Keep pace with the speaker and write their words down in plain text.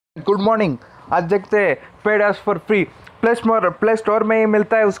Good morning. आज देखते हैं paid apps for free. Play store में ही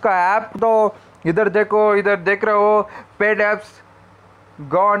मिलता है उसका ऐप। तो इधर देखो, इधर देख रहे हो paid apps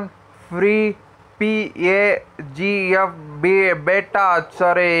gone free PAGF बेटा,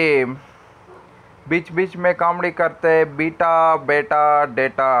 सॉरी बीच बीच में कॉमेडी करते हैं बीटा बेटा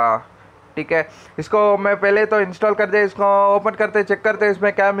डेटा। ठीक है, इसको मैं पहले तो इंस्टॉल कर दे, इसको ओपन करते चेक करते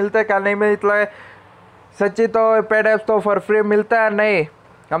इसमें क्या मिलता है क्या नहीं मिलता है। सच्ची तो पेड एप्स तो फॉर फ्री मिलता है नहीं,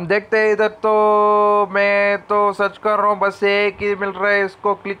 हम देखते हैं। इधर तो मैं तो सर्च कर रहा हूँ, बस एक ही मिल रहा है,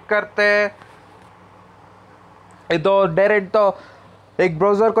 इसको क्लिक करते हैं। ये तो डायरेक्ट तो एक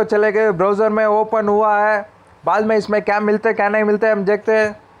ब्राउज़र को चले गए, ब्राउज़र में ओपन हुआ है। बाद में इसमें क्या मिलते हैं क्या नहीं मिलते हम देखते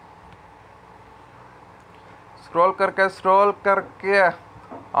हैं। स्क्रॉल करके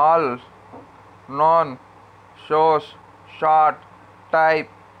all non shows short type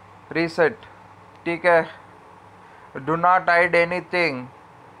reset. ठीक है, do not hide anything,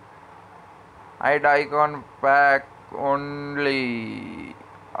 hide icon pack only,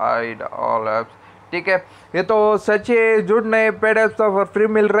 hide all apps। ठीक है, ये तो सच है झूठ नहीं, पेड एप्स तो फ्री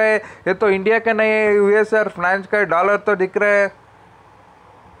मिल रहे हैं। ये तो इंडिया का नहीं है, US और फ्रांस का डॉलर तो दिख रहे हैं।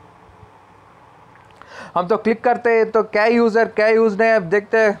 हम तो क्लिक करते हैं तो क्या यूज है क्या यूज नहीं, अब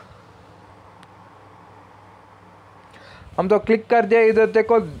देखते हैं। हम तो क्लिक कर दिया, इधर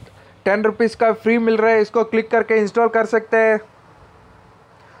देखो 10 रुपीज़ का फ्री मिल रहा है, इसको क्लिक करके इंस्टॉल कर सकते हैं।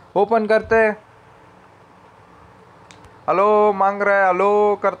 ओपन करते हैं, हेलो मांग रहा है,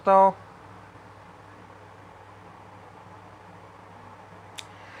 हेलो करता हूँ।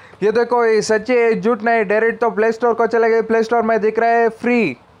 ये देखो, ये सच्ची है झूठ नहीं, डायरेक्ट तो प्ले स्टोर को चले गए, प्ले स्टोर में दिख रहा है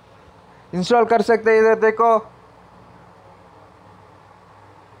फ्री, इंस्टॉल कर सकते हैं। इधर देखो,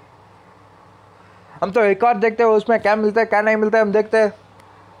 हम तो एक और देखते हैं उसमें क्या मिलता है क्या नहीं मिलता है, हम देखते हैं।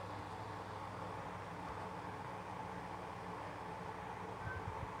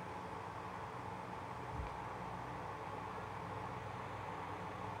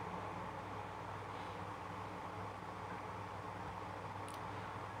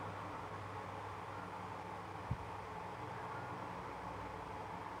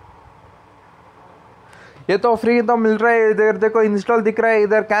 ये तो फ्री तो मिल रहा है, इधर देखो इंस्टॉल दिख रहा है,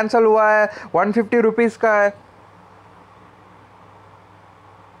 इधर कैंसिल हुआ है, 150 रुपीज़ का है।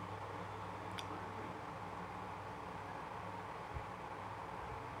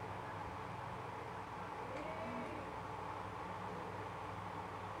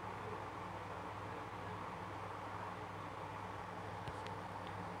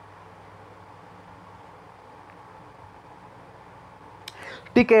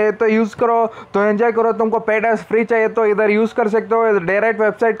 ठीक है, तो यूज़ करो तो एंजॉय करो। तुमको पेड एप्स फ्री चाहिए तो इधर यूज़ कर सकते हो। डायरेक्ट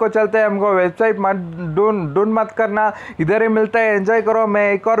वेबसाइट को चलते हैं, हमको वेबसाइट मत ढूंढ मत करना, इधर ही मिलता है, एंजॉय करो।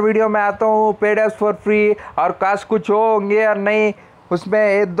 मैं एक और वीडियो में आता हूँ पेड एप्स फॉर फ्री, और काश कुछ होंगे या नहीं उसमें,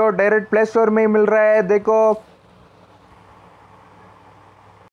 एक दो डायरेक्ट प्ले स्टोर में ही मिल रहा है। देखो